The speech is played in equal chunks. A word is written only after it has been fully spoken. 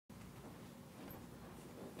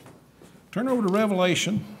Turn over to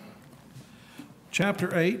Revelation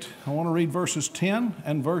chapter 8. I want to read verses 10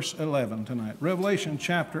 and verse 11 tonight. Revelation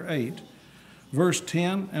chapter 8, verse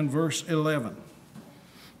 10 and verse 11.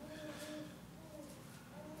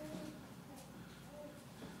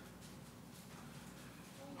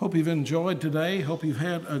 Hope you've enjoyed today. Hope you've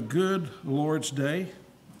had a good Lord's Day.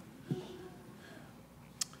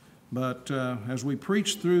 But as we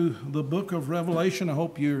preach through the book of Revelation, I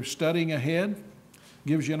hope you're studying ahead.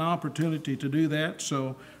 Gives you an opportunity to do that.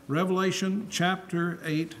 So Revelation chapter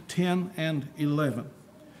 8, 10 and 11.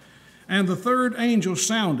 And the third angel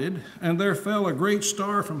sounded, and there fell a great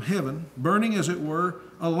star from heaven, burning as it were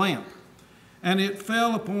a lamp. And it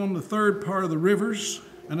fell upon the third part of the rivers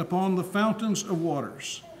and upon the fountains of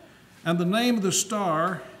waters. And the name of the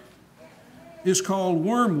star is called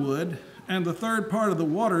Wormwood, and the third part of the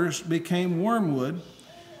waters became wormwood,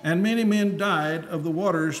 and many men died of the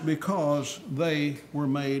waters because they were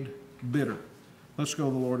made bitter. Let's go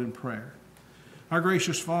to the Lord in prayer. Our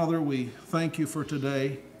gracious Father, we thank you for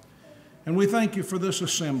today, and we thank you for this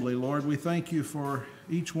assembly, Lord. We thank you for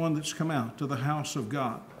each one that's come out to the house of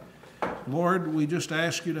God. Lord, we just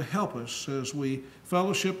ask you to help us as we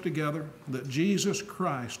fellowship together, that Jesus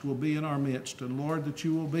Christ will be in our midst, and Lord, that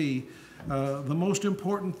you will be the most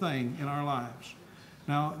important thing in our lives.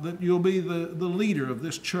 Now, that you'll be the leader of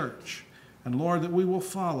this church, and Lord, that we will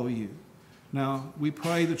follow you. Now, we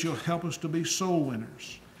pray that you'll help us to be soul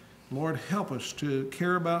winners. Lord, help us to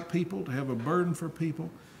care about people, to have a burden for people.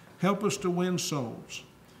 Help us to win souls.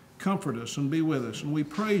 Comfort us and be with us. And we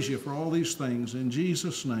praise you for all these things. In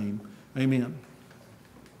Jesus' name, amen.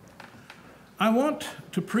 I want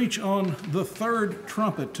to preach on the third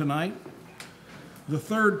trumpet tonight. The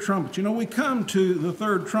third trumpet. You know, we come to the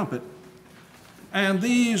third trumpet, and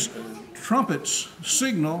these trumpets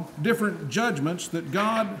signal different judgments that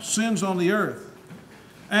God sends on the earth.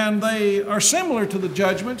 And they are similar to the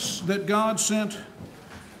judgments that God sent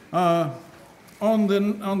on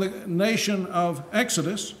the nation of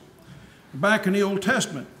Exodus back in the Old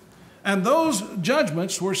Testament. And those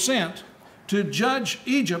judgments were sent to judge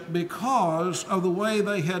Egypt because of the way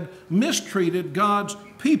they had mistreated God's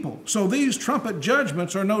people. So these trumpet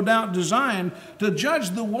judgments are no doubt designed to judge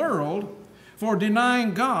the world for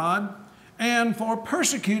denying God and for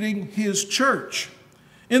persecuting his church.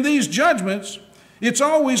 In these judgments, it's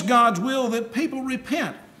always God's will that people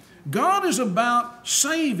repent. God is about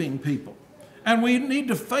saving people, and we need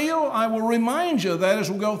to fail. I will remind you of that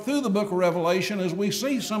as we go through the book of Revelation, as we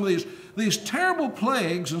see some of these terrible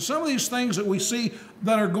plagues and some of these things that we see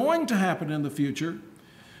that are going to happen in the future.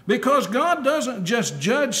 Because God doesn't just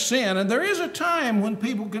judge sin, and there is a time when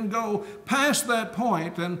people can go past that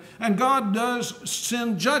point, and God does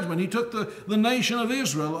send judgment. He took the nation of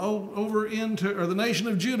Israel over into, or the nation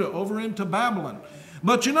of Judah over into Babylon.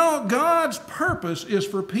 But you know, God's purpose is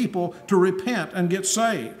for people to repent and get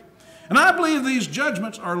saved. And I believe these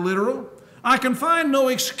judgments are literal. I can find no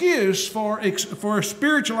excuse for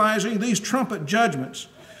spiritualizing these trumpet judgments.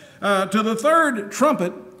 To the third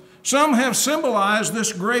trumpet, some have symbolized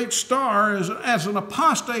this great star as an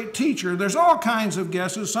apostate teacher. There's all kinds of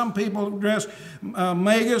guesses. Some people guess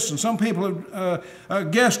Magus, and some people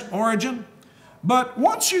have guessed Origin. But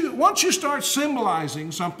once you start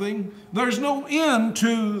symbolizing something, there's no end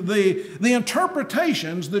to the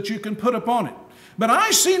interpretations that you can put upon it. But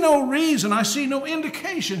I see no reason, I see no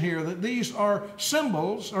indication here that these are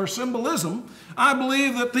symbols or symbolism. I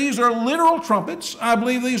believe that these are literal trumpets. I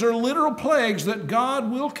believe these are literal plagues that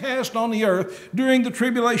God will cast on the earth during the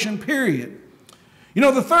tribulation period. You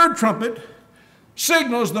know, the third trumpet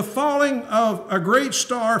signals the falling of a great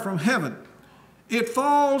star from heaven. It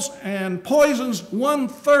falls and poisons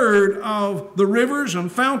 1/3 of the rivers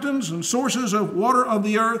and fountains and sources of water of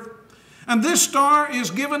the earth. And this star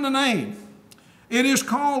is given a name. It is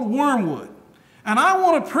called Wormwood. And I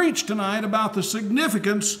want to preach tonight about the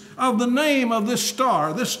significance of the name of this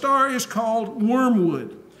star. This star is called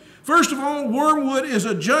Wormwood. First of all, wormwood is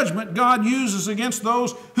a judgment God uses against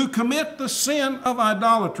those who commit the sin of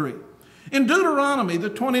idolatry. In Deuteronomy, the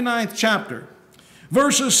 29th chapter,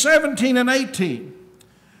 verses 17 and 18,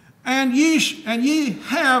 and ye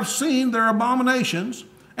have seen their abominations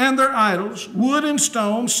and their idols, wood and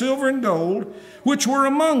stone, silver and gold, which were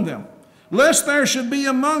among them. Lest there should be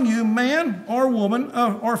among you man or woman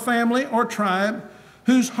or family or tribe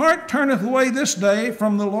whose heart turneth away this day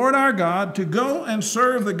from the Lord our God to go and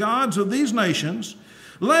serve the gods of these nations,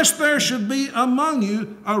 lest there should be among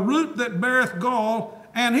you a root that beareth gall,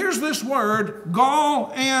 and here's this word,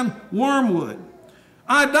 gall and wormwood.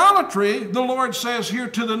 Idolatry, the Lord says here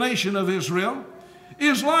to the nation of Israel,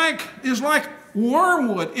 is like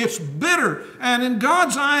wormwood. It's bitter. And in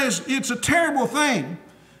God's eyes, it's a terrible thing.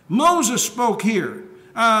 Moses spoke here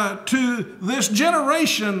to this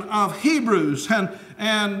generation of Hebrews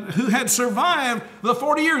and who had survived the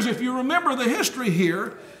 40 years. If you remember the history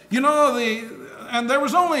here, and there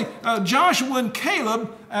was only Joshua and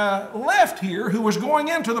Caleb left here who was going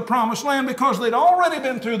into the promised land because they'd already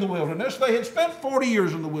been through the wilderness. They had spent 40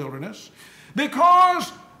 years in the wilderness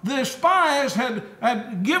because the spies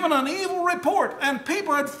had given an evil report and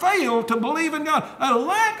people had failed to believe in God. A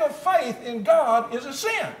lack of faith in God is a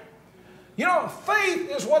sin. Faith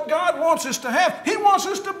is what God wants us to have. He wants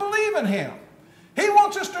us to believe in Him. He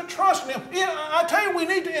wants us to trust in Him. I tell you, we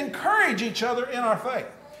need to encourage each other in our faith.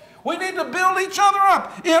 We need to build each other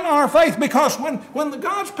up in our faith, because when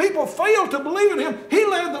God's people failed to believe in Him, He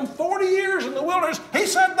led them 40 years in the wilderness. He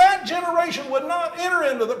said that generation would not enter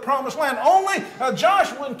into the promised land. Only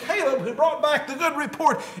Joshua and Caleb, who brought back the good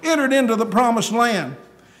report, entered into the promised land.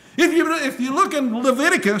 If you look in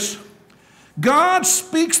Leviticus, God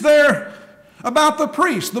speaks there about the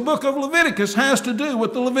priests. The book of Leviticus has to do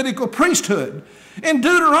with the Levitical priesthood. In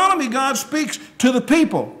Deuteronomy, God speaks to the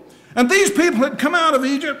people. And these people had come out of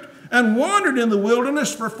Egypt and wandered in the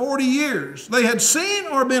wilderness for 40 years. They had seen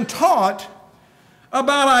or been taught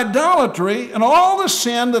about idolatry and all the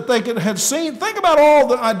sin that they had seen. Think about all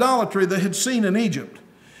the idolatry they had seen in Egypt.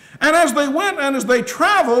 And as they went and as they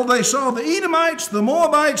traveled, they saw the Edomites, the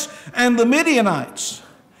Moabites, and the Midianites.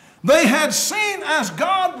 They had seen, as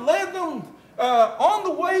God led them on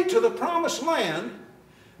the way to the promised land,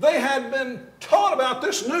 they had been taught about,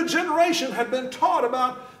 this new generation had been taught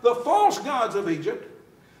about the false gods of Egypt.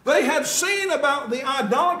 They had seen about the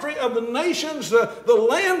idolatry of the nations, the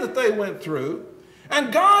land that they went through.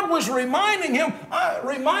 And God was reminding him,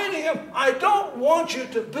 I don't want you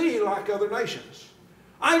to be like other nations.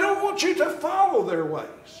 I don't want you to follow their ways.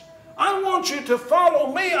 I want you to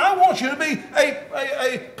follow me. I want you to be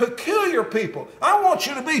a peculiar people. I want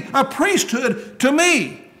you to be a priesthood to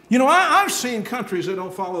me. I've seen countries that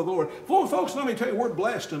don't follow the Lord. Well, folks, let me tell you, we're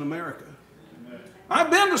blessed in America. I've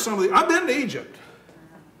been to some of these. I've been to Egypt.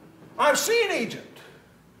 I've seen Egypt.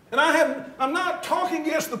 And I'm not talking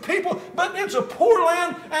against the people, but it's a poor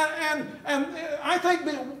land, and I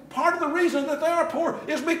think part of the reason that they are poor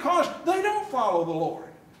is because they don't follow the Lord.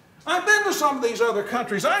 I've been to some of these other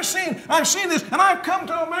countries. I've seen this, and I've come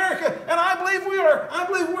to America, and I believe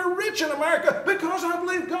we're rich in America because I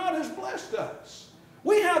believe God has blessed us.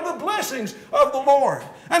 We have the blessings of the Lord.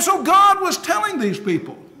 And so God was telling these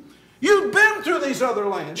people, you've been through these other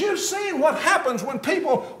lands. You've seen what happens when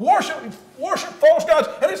people worship false gods.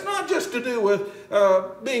 And it's not just to do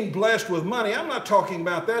with being blessed with money. I'm not talking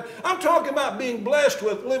about that. I'm talking about being blessed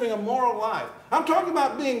with living a moral life. I'm talking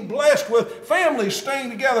about being blessed with families staying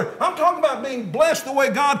together. I'm talking about being blessed the way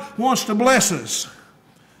God wants to bless us.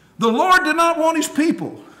 The Lord did not want His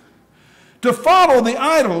people to follow the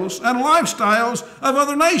idols and lifestyles of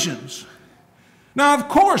other nations. Now, of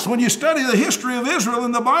course, when you study the history of Israel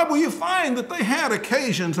in the Bible, you find that they had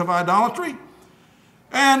occasions of idolatry.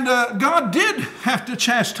 And God did have to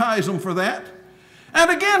chastise them for that. And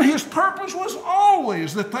again, His purpose was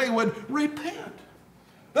always that they would repent,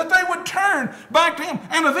 that they would turn back to Him.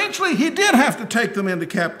 And eventually, He did have to take them into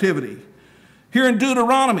captivity. Here in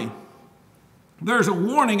Deuteronomy, there's a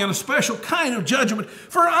warning and a special kind of judgment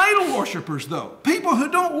for idol worshipers, though. People who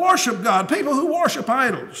don't worship God, people who worship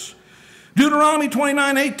idols. Deuteronomy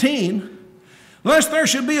 29:18, lest there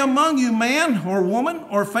should be among you man or woman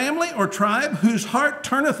or family or tribe whose heart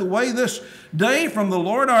turneth away this day from the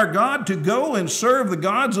Lord our God to go and serve the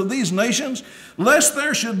gods of these nations, lest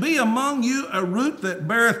there should be among you a root that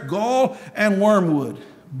beareth gall and wormwood.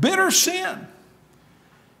 Bitter sin.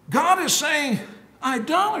 God is saying,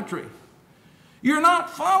 idolatry. You're not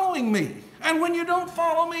following me. And when you don't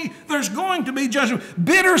follow me, there's going to be judgment.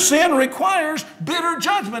 Bitter sin requires bitter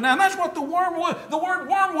judgment. And that's what the word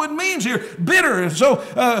wormwood means here, bitter. And so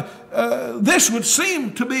this would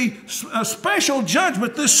seem to be a special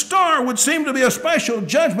judgment. This star would seem to be a special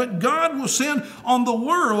judgment God will send on the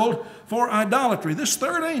world for idolatry. This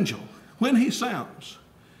third angel, when he sounds,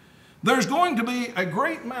 there's going to be a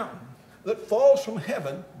great mountain that falls from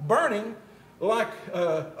heaven, burning like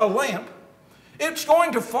a lamp. It's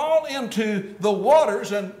going to fall into the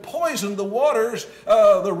waters and poison the waters,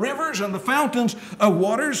 the rivers and the fountains of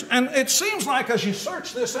waters. And it seems like, as you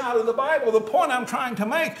search this out in the Bible, the point I'm trying to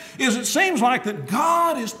make is it seems like that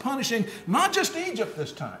God is punishing not just Egypt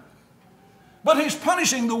this time, but He's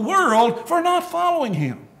punishing the world for not following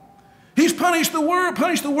Him. He's punished the world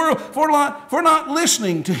for not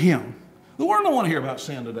listening to Him. The world don't want to hear about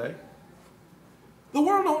sin today. The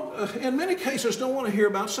world in many cases don't want to hear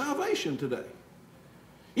about salvation today.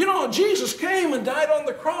 No, Jesus came and died on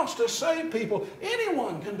the cross to save people.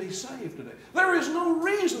 Anyone can be saved today. There is no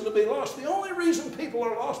reason to be lost. The only reason people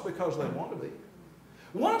are lost because they want to be.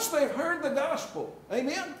 Once they've heard the gospel,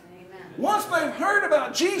 amen? Once they've heard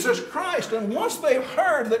about Jesus Christ, and once they've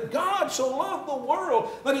heard that God so loved the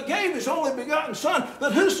world that He gave His only begotten Son,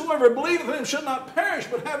 that whosoever believeth in Him should not perish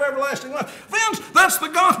but have everlasting life. Friends, that's the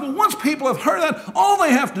gospel. Once people have heard that, all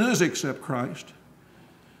they have to do is accept Christ.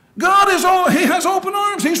 God is He has open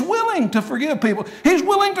arms. He's willing to forgive people. He's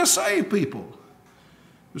willing to save people.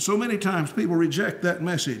 But so many times people reject that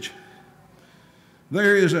message.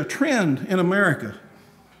 There is a trend in America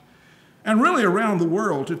and really around the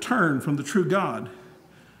world to turn from the true God,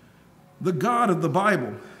 the God of the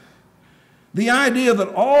Bible. The idea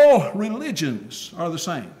that all religions are the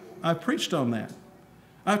same. I've preached on that.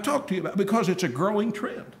 I've talked to you about it because it's a growing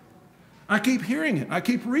trend. I keep hearing it. I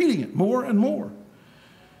keep reading it more and more.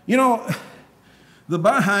 You know, the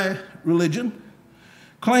Baha'i religion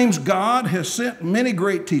claims God has sent many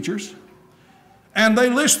great teachers, and they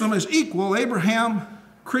list them as equal: Abraham,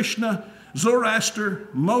 Krishna, Zoroaster,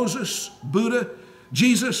 Moses, Buddha,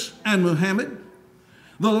 Jesus, and Muhammad.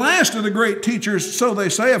 The last of the great teachers, so they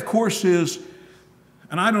say, of course, is,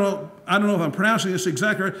 and I don't know if I'm pronouncing this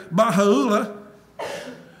exactly right, Baha'u'llah,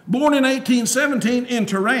 born in 1817 in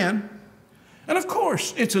Tehran. And of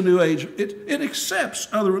course, it's a new age. It accepts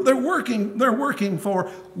other. They're working for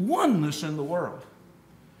oneness in the world.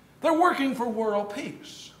 They're working for world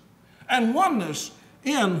peace and oneness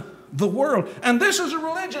in the world. And this is a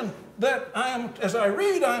religion that as I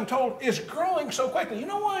read, I'm told, is growing so quickly. You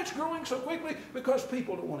know why it's growing so quickly? Because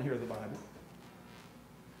people don't want to hear the Bible.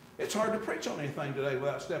 It's hard to preach on anything today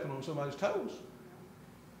without stepping on somebody's toes.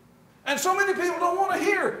 And so many people don't want to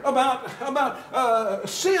hear about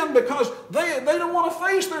sin because they don't want to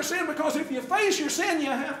face their sin, because if you face your sin, you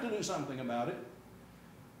have to do something about it.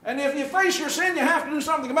 And if you face your sin, you have to do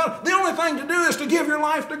something about it. The only thing to do is to give your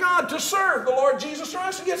life to God, to serve the Lord Jesus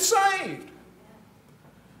Christ, and get saved.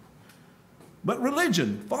 But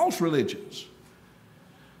religion, false religions,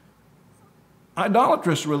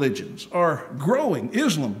 idolatrous religions are growing.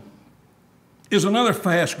 Islam is another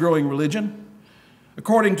fast-growing religion.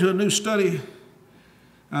 According to a new study,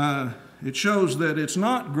 it shows that it's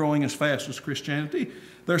not growing as fast as Christianity.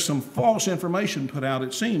 There's some false information put out,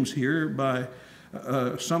 it seems, here by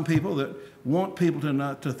some people that want people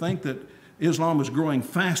to think that Islam is growing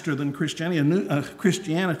faster than Christianity.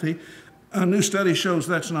 A new study shows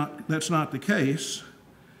that's not the case.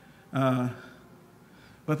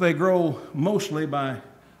 But they grow mostly by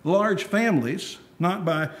large families, not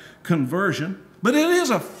by conversion. But it is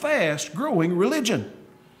a fast-growing religion.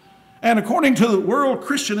 And according to the World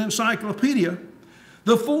Christian Encyclopedia,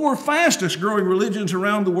 the 4 fastest-growing religions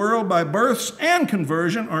around the world by births and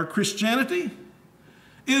conversion are Christianity,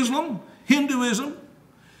 Islam, Hinduism,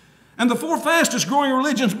 and the 4 fastest-growing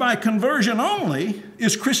religions by conversion only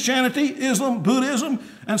is Christianity, Islam, Buddhism,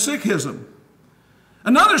 and Sikhism.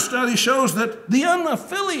 Another study shows that the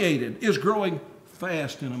unaffiliated is growing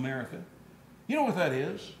fast in America. You know what that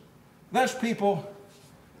is? That's people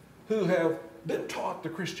who have been taught the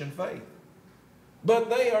Christian faith, but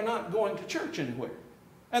they are not going to church anywhere.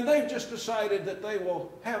 And they've just decided that they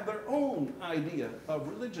will have their own idea of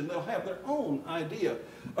religion. They'll have their own idea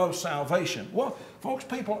of salvation. Well, folks,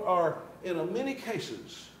 people are, in many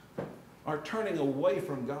cases, are turning away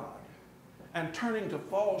from God and turning to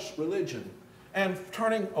false religion and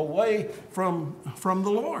turning away from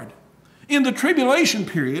the Lord. In the tribulation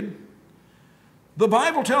period, the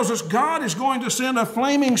Bible tells us God is going to send a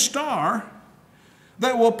flaming star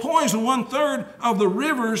that will poison 1/3 of the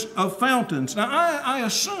rivers of fountains. Now, I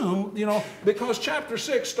assume, because chapter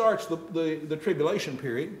 6 starts the tribulation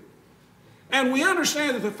period, and we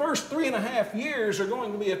understand that the first 3.5 years are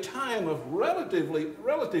going to be a time of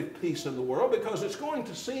relative peace in the world, because it's going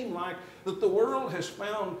to seem like that the world has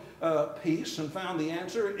found peace and found the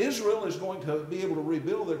answer. Israel is going to be able to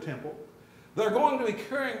rebuild their temple. They're going to be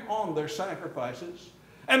carrying on their sacrifices.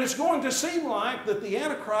 And it's going to seem like that the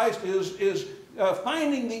Antichrist is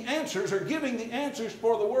finding the answers or giving the answers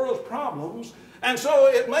for the world's problems. And so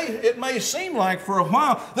it may seem like for a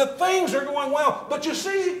while that things are going well. But you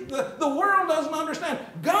see, the world doesn't understand.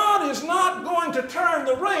 God is not going to turn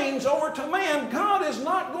the reins over to man. God is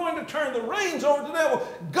not going to turn the reins over to the devil.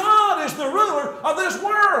 God is the ruler of this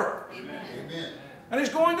world. Amen. And He's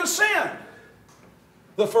going to send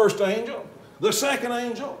the first angel, the second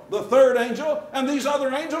angel, the third angel, and these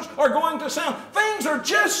other angels are going to sound. Things are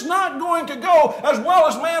just not going to go as well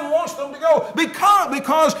as man wants them to go,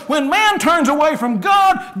 because when man turns away from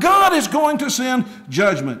God, God is going to send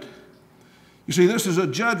judgment. You see, this is a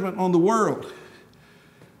judgment on the world.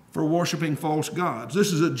 for worshiping false gods.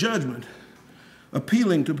 This is a judgment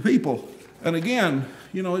appealing to people. And again,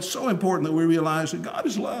 it's so important that we realize that God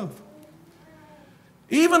is love.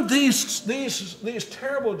 Even these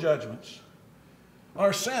terrible judgments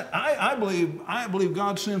are sent. I believe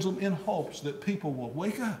God sends them in hopes that people will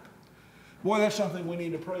wake up. Boy, that's something we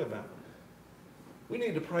need to pray about. We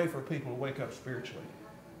need to pray for people to wake up spiritually.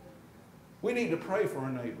 We need to pray for our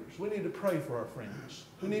neighbors. We need to pray for our friends.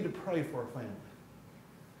 We need to pray for our family.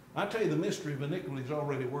 I tell you, the mystery of iniquity is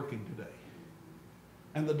already working today.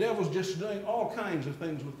 And the devil's just doing all kinds of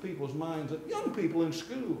things with people's minds, young people in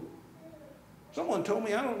school. Someone told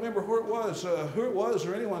me, I don't remember who it was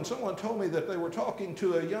or anyone, someone told me that they were talking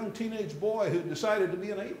to a young teenage boy who decided to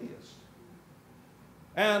be an atheist.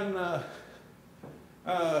 And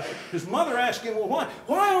his mother asked him, well,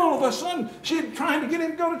 why all of a sudden she's trying to get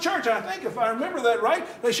him to go to church? I think, if I remember that right,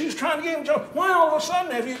 that she was trying to get him to church. Why all of a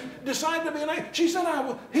sudden have you decided to be an atheist?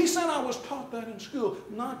 He said I was taught that in school,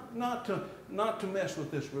 not to mess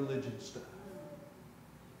with this religion stuff.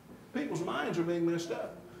 People's minds are being messed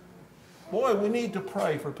up. Boy, we need to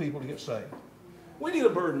pray for people to get saved. We need a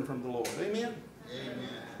burden from the Lord. Amen? Amen.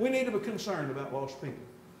 We need to be concerned about lost people.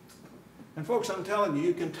 And folks, I'm telling you,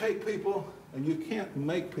 you can take people and you can't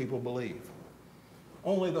make people believe.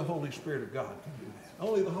 Only the Holy Spirit of God can do that.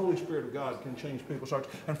 Only the Holy Spirit of God can change people's hearts.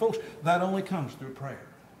 And folks, that only comes through prayer.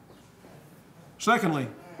 Secondly,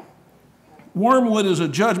 wormwood is a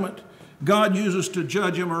judgment God uses to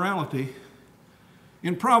judge immorality.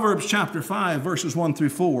 In Proverbs chapter 5, verses 1 through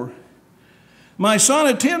 4, my son,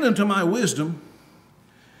 attend unto my wisdom,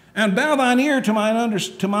 and bow thine ear to my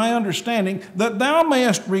understanding, that thou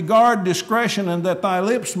mayest regard discretion, and that thy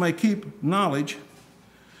lips may keep knowledge.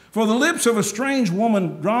 For the lips of a strange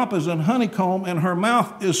woman drop as an honeycomb, and her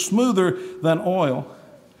mouth is smoother than oil.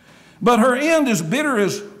 But her end is bitter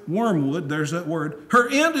as wormwood. There's that word. Her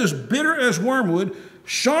end is bitter as wormwood,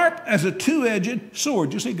 sharp as a two-edged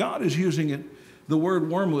sword. You see, God is using the word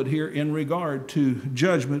wormwood here in regard to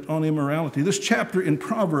judgment on immorality. This chapter in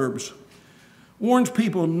Proverbs warns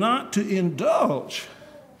people not to indulge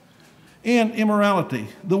in immorality.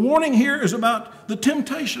 The warning here is about the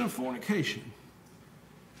temptation of fornication.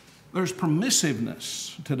 There's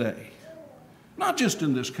permissiveness today, not just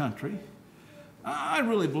in this country. I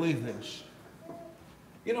really believe this.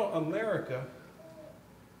 America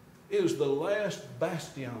is the last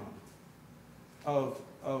bastion of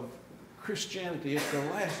Christianity. It's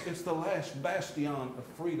the last bastion of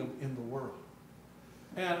freedom in the world.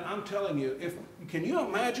 And I'm telling you, can you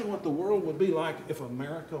imagine what the world would be like if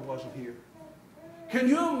America wasn't here? Can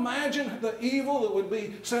you imagine the evil that would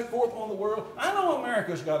be set forth on the world? I know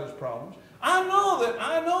America's got its problems. I know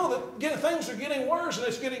that things are getting worse and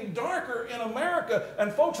it's getting darker in America.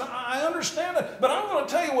 And folks, I understand it. But I'm going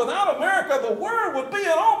to tell you, without America, the world would be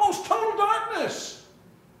in almost total darkness.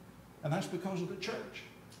 And that's because of the church.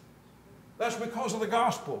 That's because of the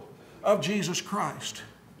gospel of Jesus Christ.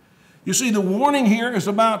 You see, the warning here is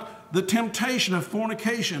about the temptation of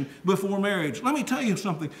fornication before marriage. Let me tell you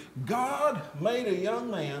something. God made a young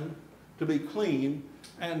man to be clean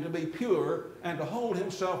and to be pure and to hold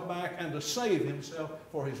himself back and to save himself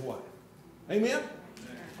for his wife. Amen?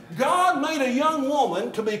 God made a young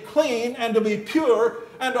woman to be clean and to be pure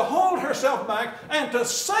and to hold herself back and to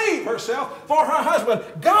save herself for her husband.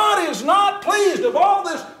 God is not pleased of all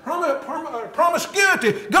this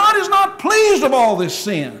promiscuity. God is not pleased of all this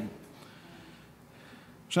sin.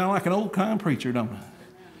 Sound like an old-time preacher, don't I?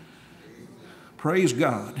 Praise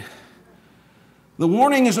God. The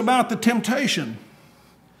warning is about the temptation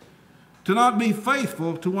to not be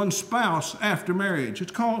faithful to one's spouse after marriage.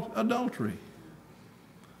 It's called adultery.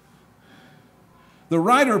 The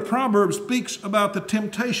writer of Proverbs speaks about the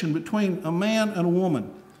temptation between a man and a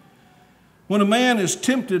woman. When a man is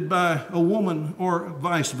tempted by a woman or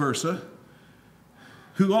vice versa,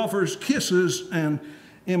 who offers kisses and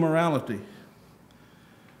immorality.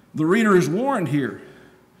 The reader is warned here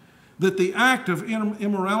that the act of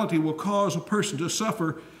immorality will cause a person to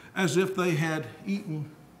suffer as if they had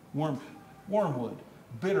eaten wormwood,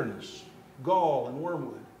 bitterness, gall, and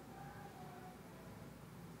wormwood.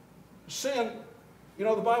 Sin, the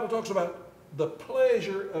Bible talks about the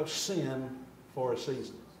pleasure of sin for a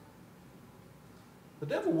season. The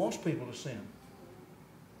devil wants people to sin.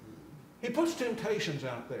 He puts temptations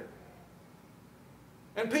out there.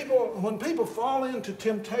 And when people fall into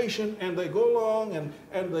temptation and they go along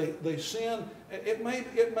and they sin, it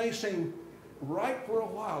may seem right for a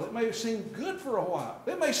while. It may seem good for a while.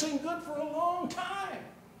 It may seem good for a long time.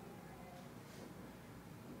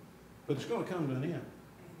 But it's going to come to an end.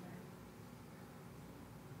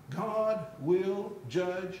 God will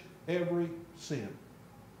judge every sin.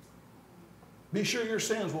 Be sure your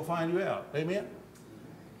sins will find you out. Amen?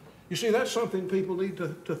 You see, that's something people need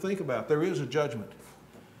to think about. There is a judgment.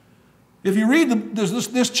 If you read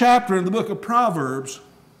this chapter in the book of Proverbs,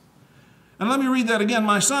 and let me read that again.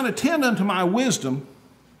 My son, attend unto my wisdom,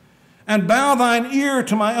 and bow thine ear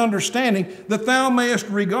to my understanding, that thou mayest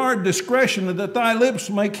regard discretion, and that thy lips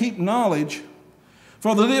may keep knowledge.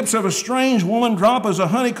 For the lips of a strange woman drop as a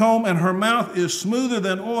honeycomb, and her mouth is smoother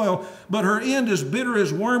than oil, but her end is bitter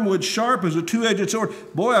as wormwood, sharp as a two-edged sword.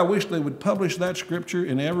 Boy, I wish they would publish that scripture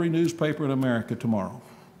in every newspaper in America tomorrow.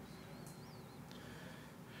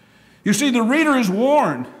 You see, the reader is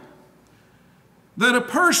warned that a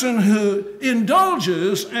person who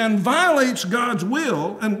indulges and violates God's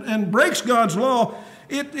will and breaks God's law,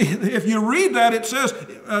 if you read that, it says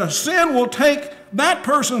sin will take that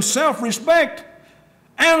person's self-respect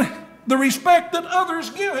and the respect that others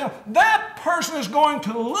give him. That person is going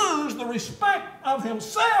to lose the respect of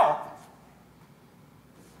himself.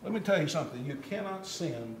 Let me tell you something. You cannot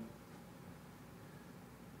sin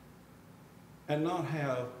and not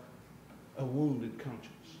have a wounded conscience.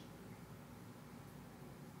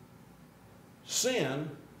 Sin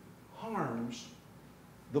harms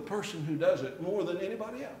the person who does it more than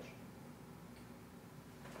anybody else.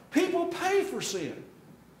 People pay for sin.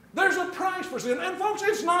 There's a price for sin. And folks,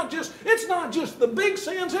 it's not just the big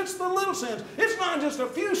sins, it's the little sins. It's not just a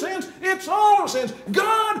few sins, it's all the sins.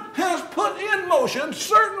 God has put in motion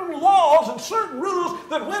certain laws and certain rules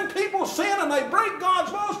that when people sin and they break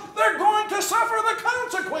God's laws, they're going to suffer the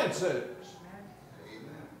consequences.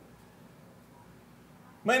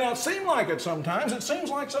 May not seem like it sometimes. It seems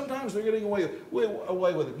like sometimes they're getting away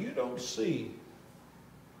with it. You don't see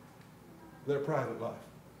their private life.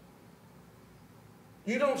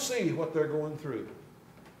 You don't see what they're going through.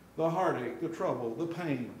 The heartache, the trouble, the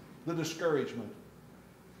pain, the discouragement.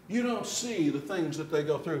 You don't see the things that they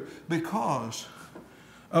go through because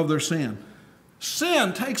of their sin.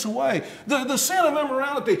 Sin takes away, the sin of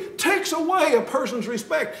immorality takes away a person's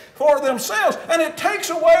respect for themselves, and it takes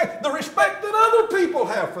away the respect that other people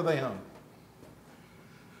have for them.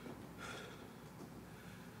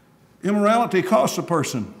 Immorality costs a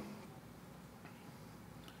person.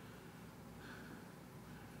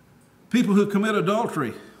 People who commit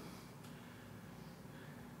adultery,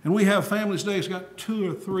 and we have families today who's got two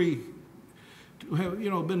or three, who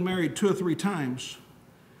have been married 2 or 3 times.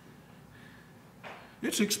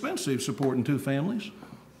 It's expensive supporting 2 families.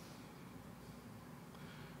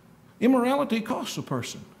 Immorality costs a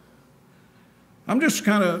person. I'm just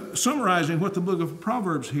kind of summarizing what the book of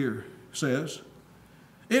Proverbs here says.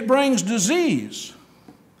 It brings disease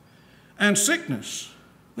and sickness.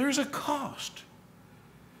 There's a cost.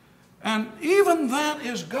 And even that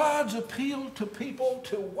is God's appeal to people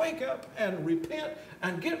to wake up and repent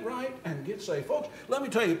and get right and get saved. Folks, let me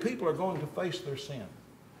tell you, people are going to face their sin.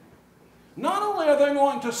 Not only are they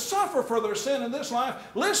going to suffer for their sin in this life,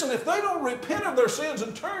 listen, if they don't repent of their sins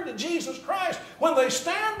and turn to Jesus Christ, when they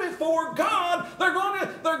stand before God, they're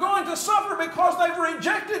going to suffer because they've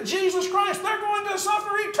rejected Jesus Christ. They're going to suffer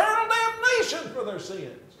eternal damnation for their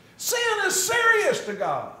sins. Sin is serious to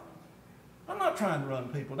God. I'm not trying to run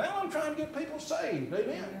people down. I'm trying to get people saved.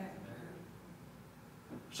 Amen?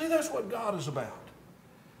 See, that's what God is about.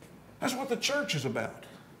 That's what the church is about.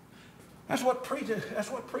 I was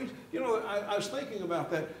thinking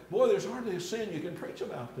about that. Boy, there's hardly a sin you can preach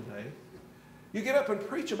about today. You get up and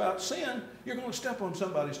preach about sin, you're going to step on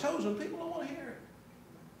somebody's toes, and people don't want to hear it.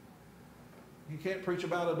 You can't preach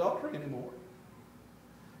about adultery anymore.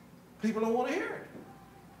 People don't want to hear it.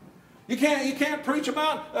 You can't preach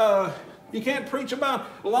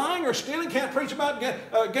about lying or stealing. You can't preach about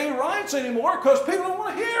gay rights anymore because people don't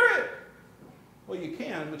want to hear it. Well, you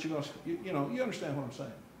can, but you understand what I'm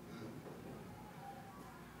saying.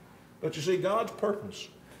 But you see, God's purpose,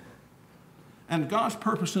 and God's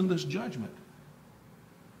purpose in this judgment,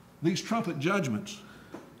 these trumpet judgments,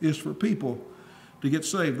 is for people to get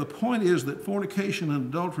saved. The point is that fornication and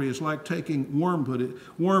adultery is like taking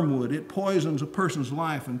wormwood. It poisons a person's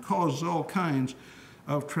life and causes all kinds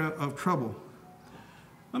of trouble.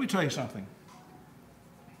 Let me tell you something.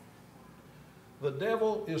 The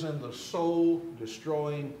devil is in the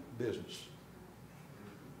soul-destroying business.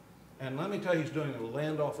 And let me tell you, he's doing a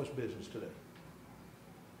land office business today.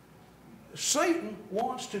 Satan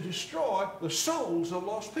wants to destroy the souls of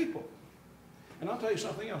lost people. And I'll tell you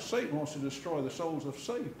something else. Satan wants to destroy the souls of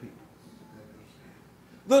saved people.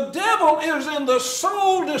 The devil is in the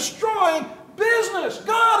soul-destroying business.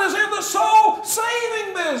 God is in the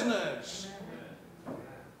soul-saving business.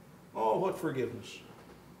 Oh, what forgiveness.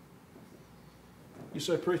 You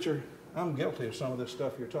say, preacher, I'm guilty of some of this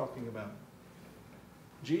stuff you're talking about.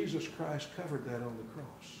 Jesus Christ covered that on the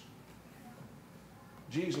cross.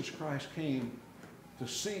 Jesus Christ came to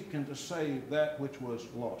seek and to save that which was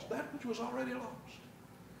lost, that which was already lost.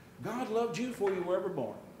 God loved you before you were ever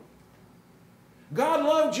born. God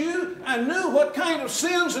loved you and knew what kind of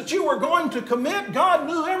sins that you were going to commit. God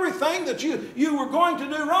knew everything that you were going to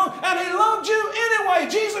do wrong, and He loved you anyway.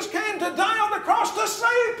 Jesus came to die on the cross to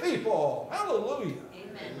save people. Hallelujah.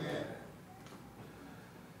 Amen.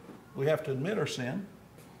 We have to admit our sin.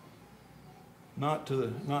 Not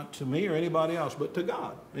to me or anybody else, but to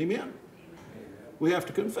God. Amen? We have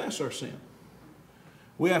to confess our sin.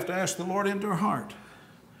 We have to ask the Lord into our heart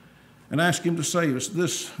and ask Him to save us.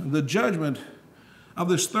 The judgment of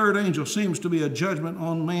this third angel seems to be a judgment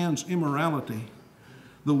on man's immorality.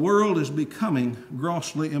 The world is becoming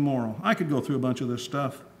grossly immoral. I could go through a bunch of this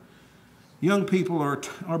stuff. Young people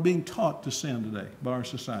are being taught to sin today by our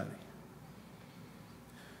society.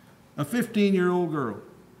 A 15-year-old girl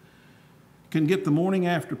can get the morning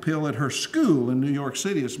after pill at her school in New York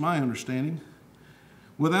City, it's my understanding,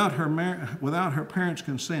 without her parents'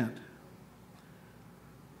 consent.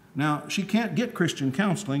 Now, she can't get Christian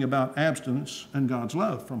counseling about abstinence and God's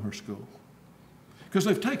love from her school because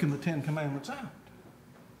they've taken the Ten Commandments out.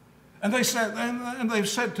 And they've said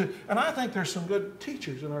and I think there's some good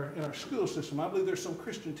teachers in our school system. I believe there's some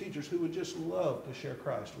Christian teachers who would just love to share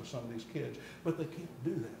Christ with some of these kids, but they can't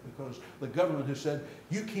do that because the government has said,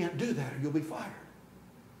 you can't do that or you'll be fired.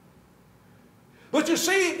 But you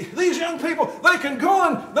see, these young people, they can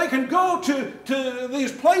go to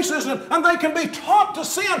these places and they can be taught to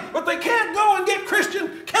sin, but they can't go and get Christian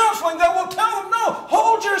counseling that will tell them, no,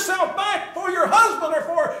 hold yourself back for your husband or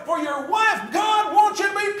for your wife. God wants you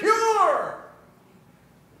to be pure.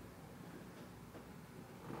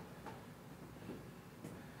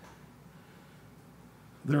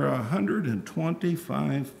 There are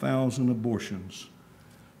 125,000 abortions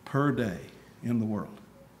per day in the world,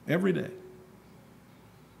 every day.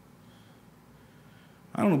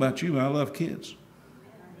 I don't know about you, but I love kids.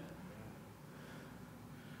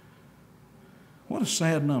 What a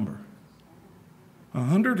sad number.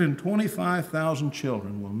 125,000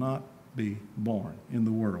 children will not be born in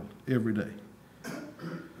the world every day.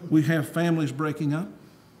 We have families breaking up.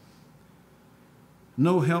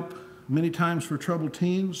 No help many times for troubled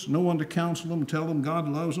teens. No one to counsel them, tell them God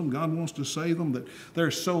loves them, God wants to save them, that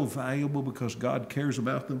they're so valuable because God cares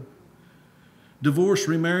about them. Divorce,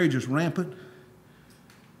 remarriage is rampant.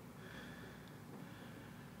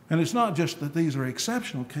 And it's not just that these are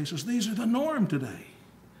exceptional cases, these are the norm today.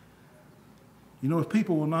 You know, if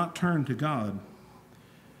people will not turn to God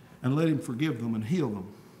and let Him forgive them and heal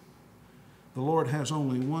them, the Lord has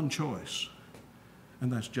only one choice,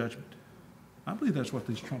 and that's judgment. I believe that's what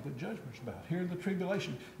these trumpet judgments are about. Here in the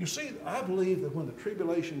tribulation. You see, I believe that when the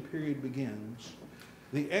tribulation period begins,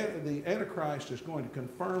 the Antichrist is going to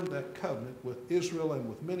confirm that covenant with Israel and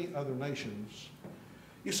with many other nations.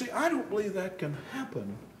 You see, I don't believe that can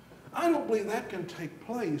happen. I don't believe that can take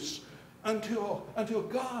place until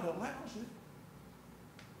God allows it.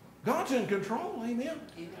 God's in control, amen?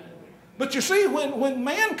 But you see, when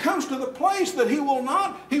man comes to the place that he will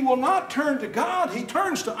not turn to God, he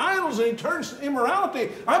turns to idols and he turns to immorality,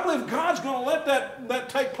 I believe God's going to let that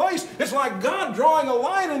take place. It's like God drawing a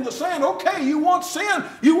line in the sand. Okay, you want sin,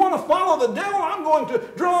 you want to follow the devil, I'm going to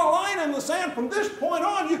draw a line in the sand. From this point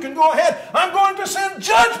on, you can go ahead. I'm going to send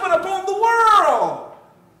judgment upon the world.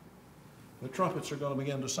 The trumpets are going to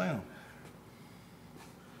begin to sound.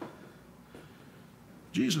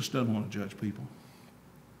 Jesus doesn't want to judge people.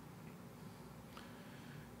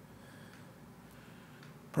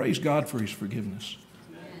 Praise God for His forgiveness.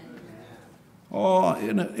 Oh,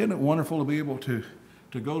 isn't it wonderful to be able to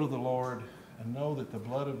go to the Lord and know that the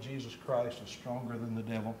blood of Jesus Christ is stronger than the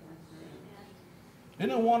devil? Isn't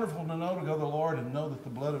it wonderful to know to go to the Lord and know that the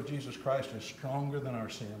blood of Jesus Christ is stronger than our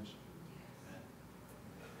sins?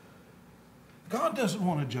 God doesn't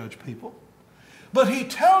want to judge people. But He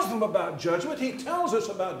tells them about judgment. He tells us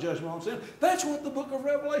about judgment on sin. That's what the book of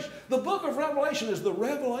Revelation. The book of Revelation is the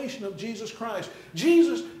revelation of Jesus Christ.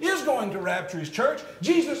 Jesus is going to rapture His church.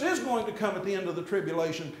 Jesus is going to come at the end of the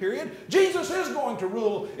tribulation period. Jesus is going to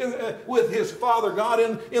rule with His Father God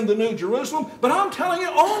in the New Jerusalem. But I'm telling you,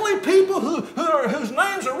 only people whose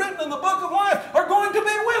names are written in the book of life are going to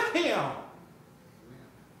be with Him.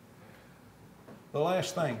 The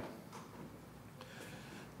last thing.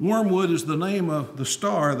 Wormwood is the name of the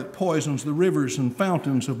star that poisons the rivers and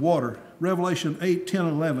fountains of water. Revelation 8, 10,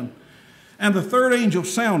 11. And the third angel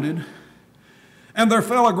sounded, and there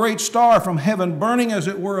fell a great star from heaven, burning as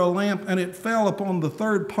it were a lamp, and it fell upon the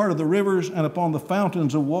third part of the rivers and upon the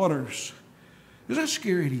fountains of waters. Is that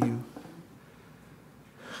scary to you?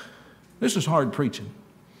 This is hard preaching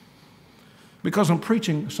because I'm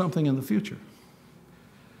preaching something in the future.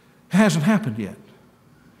 It hasn't happened yet.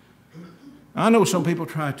 I know some people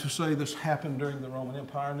try to say this happened during the Roman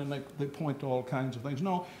Empire, and then they point to all kinds of things.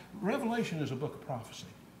 No, Revelation is a book of prophecy.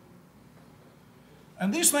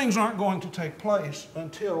 And these things aren't going to take place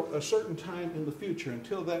until a certain time in the future,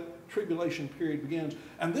 until that tribulation period begins.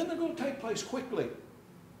 And then they're going to take place quickly.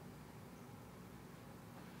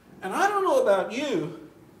 And I don't know about you,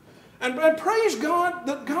 and praise God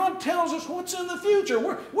that God tells us what's in the future.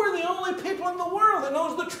 We're the only people in the world that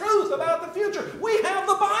knows the truth about the future. We have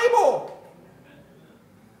the Bible.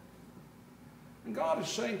 And God is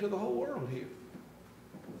saying to the whole world here,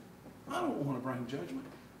 I don't want to bring judgment.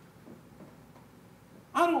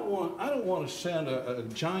 I don't want to send a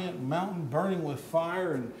giant mountain burning with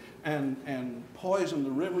fire and poison the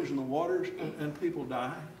rivers and the waters and people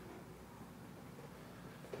die.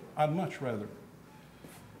 I'd much rather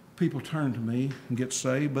people turn to me and get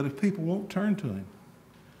saved, but if people won't turn to Him,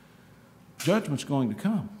 judgment's going to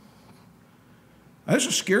come. This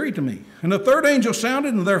is scary to me. And the third angel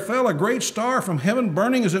sounded, and there fell a great star from heaven,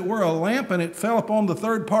 burning as it were a lamp, and it fell upon the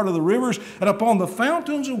third part of the rivers and upon the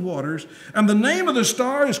fountains of waters. And the name of the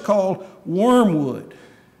star is called Wormwood.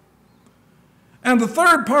 And the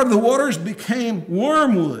third part of the waters became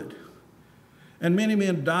wormwood. And many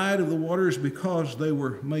men died of the waters because they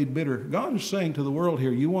were made bitter. God is saying to the world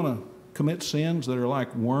here, you want to commit sins that are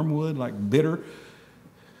like wormwood, like bitter,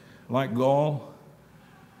 like gall?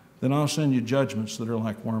 Then I'll send you judgments that are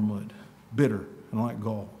like wormwood, bitter and like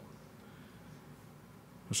gall.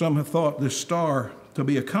 Some have thought this star to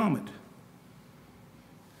be a comet.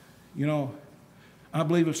 You know, I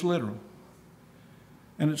believe it's literal.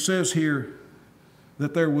 And it says here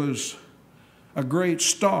that there was a great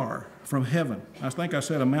star from heaven. I think I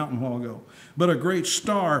said a mountain a while ago. But a great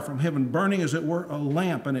star from heaven, burning as it were a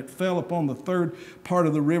lamp, and it fell upon the third part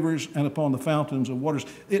of the rivers and upon the fountains of waters.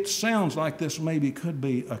 It sounds like this maybe could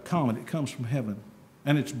be a comet. It comes from heaven,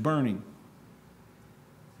 and it's burning.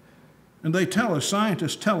 And they tell us,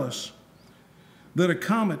 scientists tell us, that a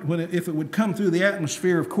comet, if it would come through the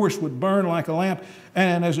atmosphere, of course, would burn like a lamp,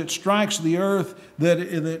 and as it strikes the earth, that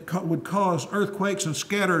it would cause earthquakes and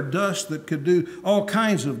scatter dust that could do all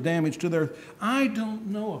kinds of damage to the earth. I don't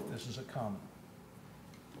know if this is a comet.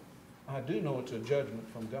 I do know it's a judgment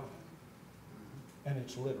from God, and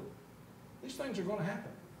it's literal. These things are going to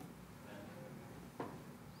happen.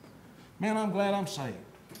 Man, I'm glad I'm saved.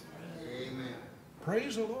 Amen.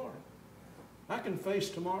 Praise the Lord. I can face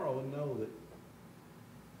tomorrow and know that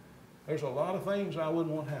there's a lot of things I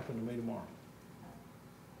wouldn't want to happen to me tomorrow.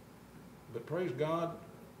 But praise God,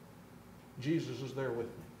 Jesus is there with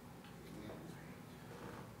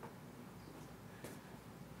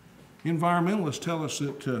me. Environmentalists tell us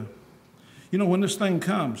that, when this thing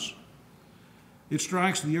comes, it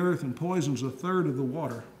strikes the earth and poisons a third of the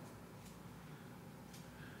water.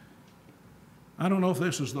 I don't know if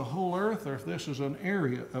this is the whole earth or if this is an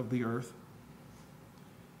area of the earth.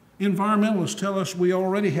 Environmentalists tell us we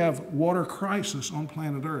already have water crisis on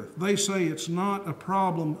planet Earth. They say it's not a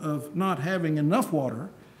problem of not having enough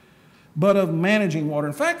water, but of managing water.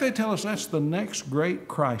 In fact, they tell us that's the next great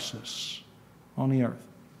crisis on the earth.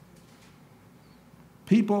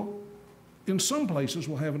 People in some places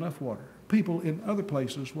will have enough water. People in other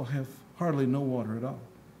places will have hardly no water at all.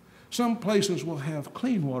 Some places will have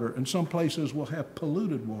clean water, and some places will have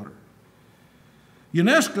polluted water.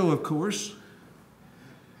 UNESCO, of course,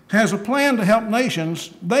 has a plan to help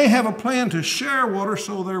nations. They have a plan to share water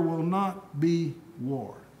so there will not be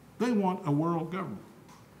war. They want a world government.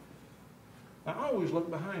 I always look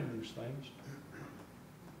behind these things.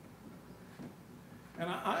 And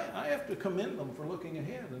I have to commend them for looking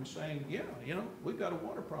ahead and saying, yeah, we've got a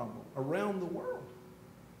water problem around the world.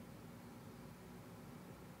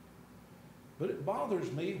 But it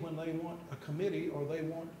bothers me when they want a committee or they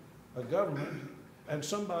want a government and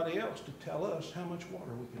somebody else to tell us how much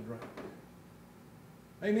water we can drink.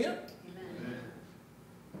 Amen? Amen.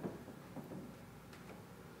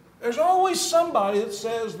 There's always somebody that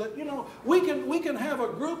says that, we can have a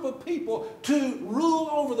group of people to rule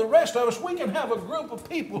over the rest of us. We can have a group of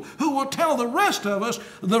people who will tell the rest of us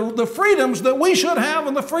the freedoms that we should have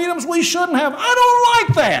and the freedoms we shouldn't have. I don't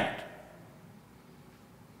like that.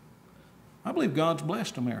 I believe God's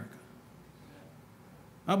blessed America.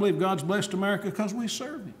 I believe God's blessed America because we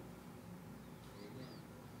serve Him.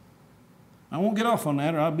 I won't get off on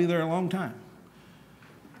that or I'll be there a long time.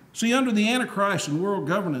 See, under the Antichrist and world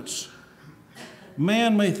governance,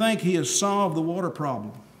 man may think he has solved the water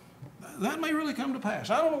problem. That may really come to pass.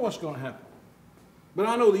 I don't know what's going to happen. But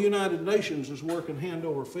I know the United Nations is working hand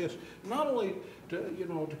over fist, not only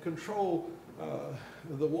to control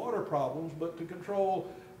the water problems, but to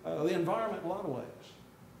control the environment in a lot of ways.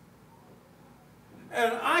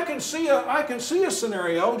 And I can see a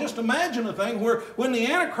scenario, just imagine a thing where when the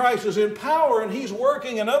Antichrist is in power and he's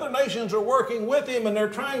working and other nations are working with him and they're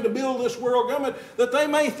trying to build this world government, that they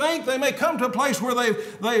may come to a place where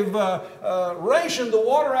they've rationed the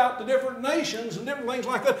water out to different nations and different things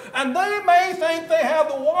like that, and they may think they have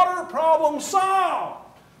the water problem solved.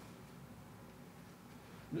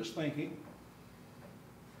 Just thinking.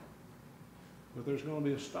 But there's going to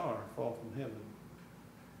be a star fall from heaven.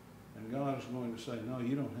 And God is going to say, no,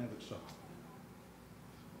 you don't have it solved.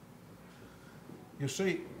 You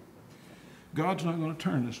see, God's not going to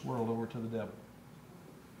turn this world over to the devil.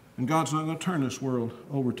 And God's not going to turn this world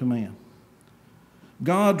over to man.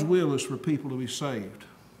 God's will is for people to be saved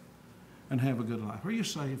and have a good life. Are you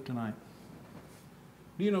saved tonight?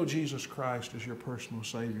 Do you know Jesus Christ as your personal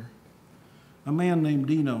Savior? A man named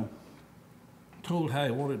Dino told how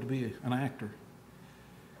he wanted to be an actor.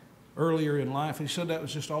 Earlier in life, he said that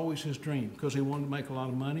was just always his dream because he wanted to make a lot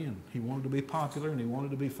of money and he wanted to be popular and he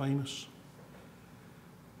wanted to be famous.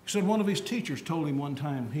 He said one of his teachers told him one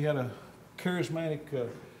time, he had a charismatic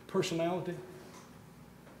personality,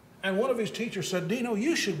 and one of his teachers said, Dino,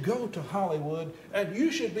 you should go to Hollywood and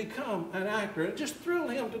you should become an actor. It just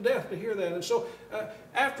thrilled him to death to hear that. And so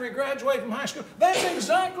after he graduated from high school, that's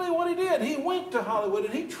exactly what he did. He went to Hollywood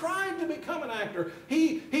and he tried to become an actor.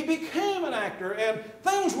 He became an actor and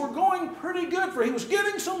things were going pretty good for him. He was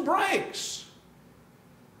getting some breaks.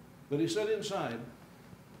 But he said inside,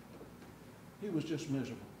 he was just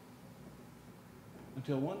miserable.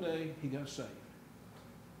 Until one day he got saved.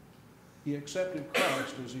 He accepted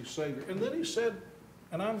Christ as his Savior. And then he said,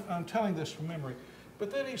 and I'm telling this from memory,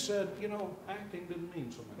 but then he said, you know, acting didn't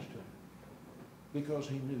mean so much to him because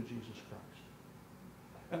he knew Jesus Christ.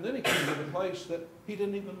 And then he came to the place that he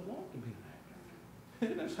didn't even want to be an actor.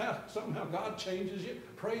 And that's how somehow God changes you.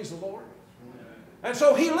 Praise the Lord. And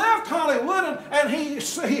so he left Hollywood and he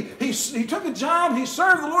took a job, he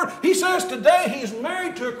served the Lord. He says today he's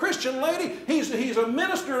married to a Christian lady, he's a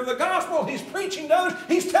minister of the gospel, he's preaching to others,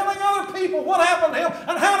 he's telling other people what happened to him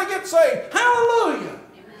and how to get saved. Hallelujah!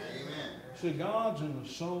 Amen. See, God's in the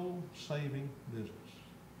soul-saving business.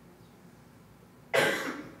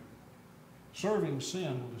 Serving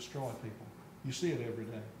sin will destroy people. You see it every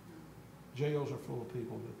day. Jails are full of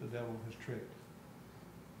people that the devil has tricked.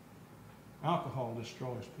 Alcohol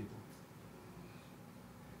destroys people.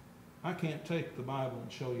 I can't take the Bible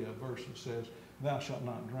and show you a verse that says, thou shalt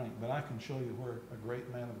not drink, but I can show you where a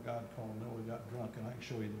great man of God called Noah got drunk, and I can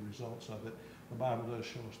show you the results of it. The Bible does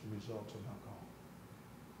show us the results of alcohol.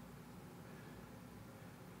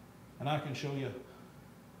 And I can show you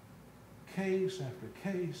case after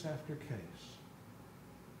case after case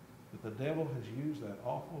that the devil has used that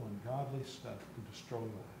awful and godly stuff to destroy lives,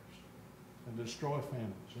 and destroy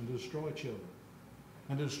families, and destroy children,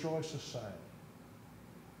 and destroy society.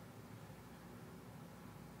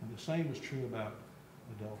 And the same is true about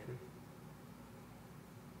adultery.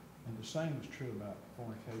 And the same is true about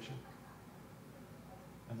fornication.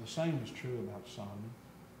 And the same is true about sodomy.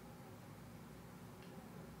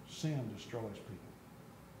 Sin destroys people.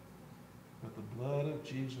 But the blood of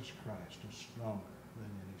Jesus Christ is stronger than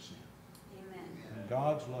any sin. Amen. And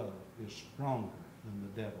God's love is stronger than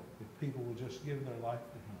the devil. If people will just give their life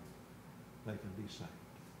to him, they can be saved.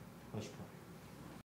 Let's pray.